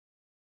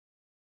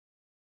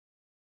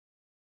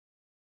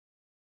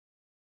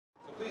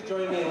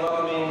join me in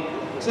welcoming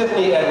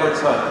Tiffany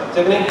Edwards-Hunt.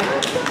 Tiffany?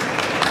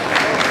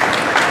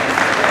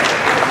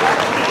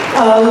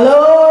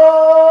 Aloha!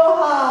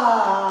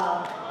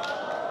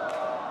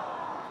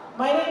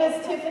 My name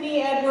is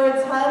Tiffany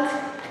Edwards-Hunt,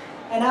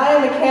 and I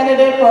am a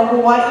candidate for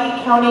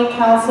Hawai'i County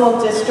Council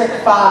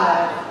District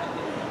 5.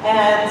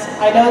 And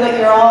I know that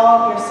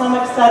your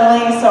stomach's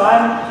settling, so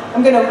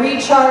I'm going to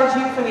recharge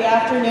you for the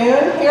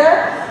afternoon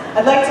here.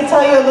 I'd like to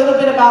tell you a little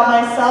bit about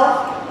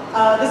myself.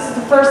 This is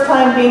the first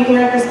time being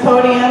here at this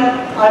podium.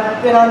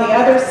 I've been on the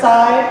other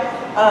side,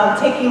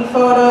 taking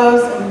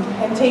photos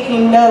and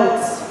taking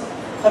notes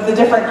of the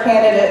different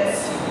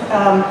candidates.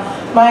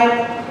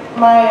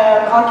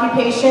 My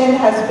occupation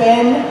has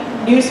been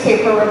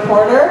newspaper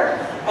reporter,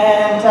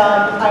 and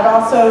I've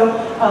also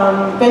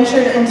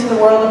ventured into the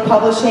world of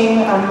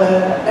publishing. I'm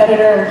the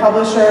editor and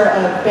publisher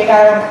of Big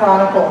Island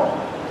Chronicle.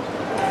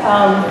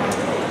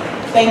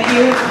 Thank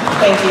you.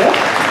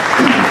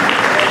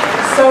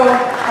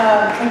 So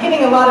I'm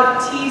getting a lot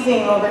of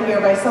teasing over here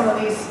by some of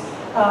these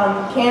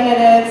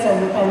candidates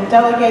and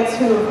delegates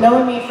who've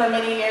known me for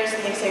many years,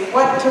 and they say,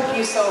 "What took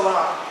you so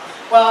long?"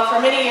 Well, for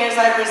many years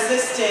I've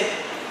resisted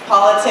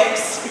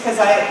politics because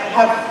I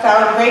have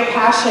found great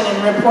passion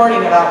in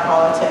reporting about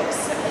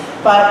politics.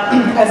 But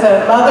as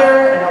a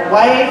mother and a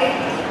wife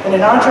and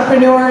an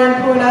entrepreneur in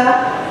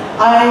Puna,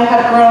 I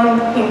have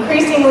grown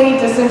increasingly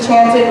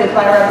disenchanted with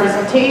my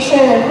representation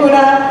in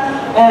Puna,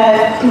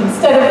 and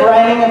instead of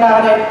writing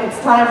about it, it's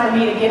time for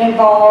me to get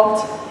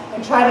involved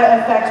and try to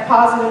affect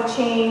positive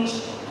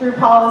change through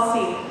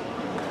policy.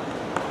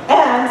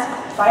 And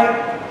by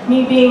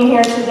me being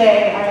here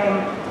today, I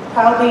am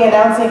proudly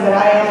announcing that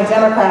I am a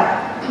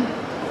Democrat.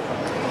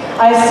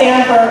 I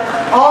stand for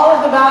all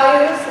of the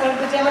values of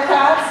the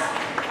Democrats.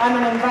 I'm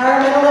an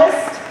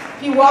environmentalist.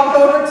 If you walk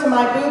over to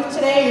my booth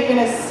today, you're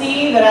going to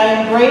see that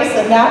I embrace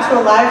a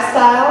natural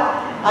lifestyle.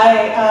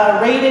 I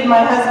raided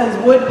my husband's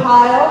wood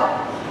pile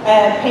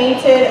and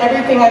painted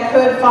everything I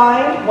could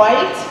find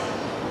white.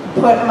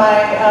 Put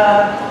my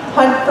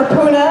Hunt for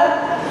Puna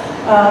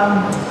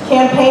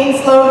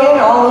campaign slogan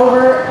all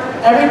over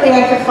everything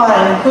I could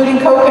find, including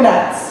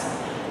coconuts.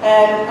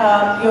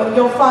 And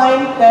you'll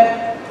find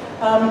that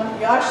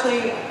you'll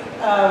actually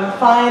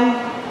find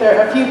there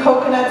are a few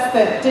coconuts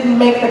that didn't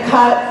make the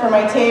cut for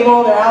my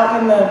table. They're out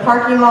in the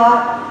parking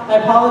lot. I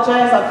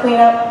apologize. I'll clean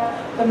up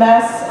the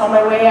mess on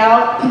my way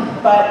out.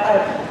 But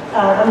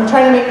I'm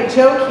trying to make a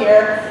joke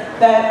here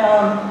that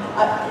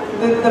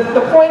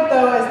the point,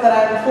 though, is that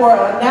I'm for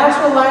a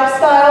natural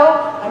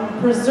lifestyle. I'm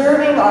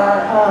preserving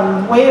our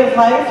way of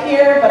life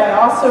here, but I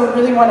also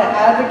really want to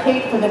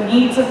advocate for the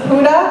needs of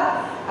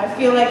Puna. I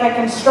feel like I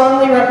can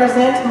strongly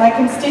represent my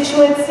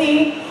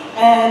constituency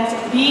and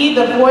be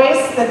the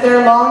voice that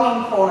they're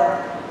longing for.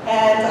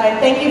 And I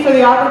thank you for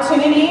the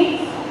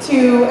opportunity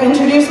to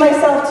introduce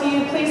myself to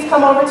you. Please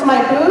come over to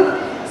my booth,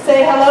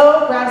 say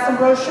hello, grab some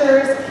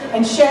brochures,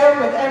 and share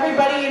with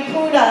everybody in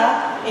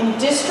Puna, in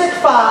District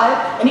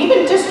 5, and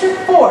even District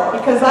 4,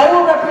 because I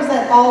will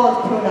represent all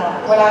of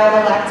Puna when I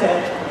am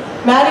elected.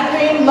 Maddie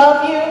Green,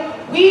 love you.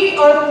 We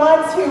are the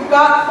ones who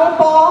got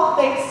football,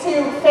 thanks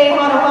to Faye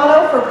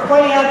Hanohano for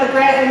pointing out the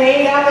grant and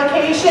aid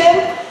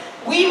application.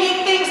 We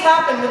make things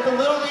happen with the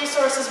little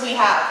resources we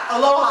have.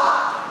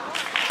 Aloha.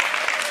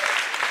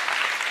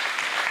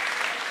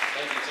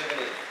 Thank you,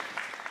 Tiffany.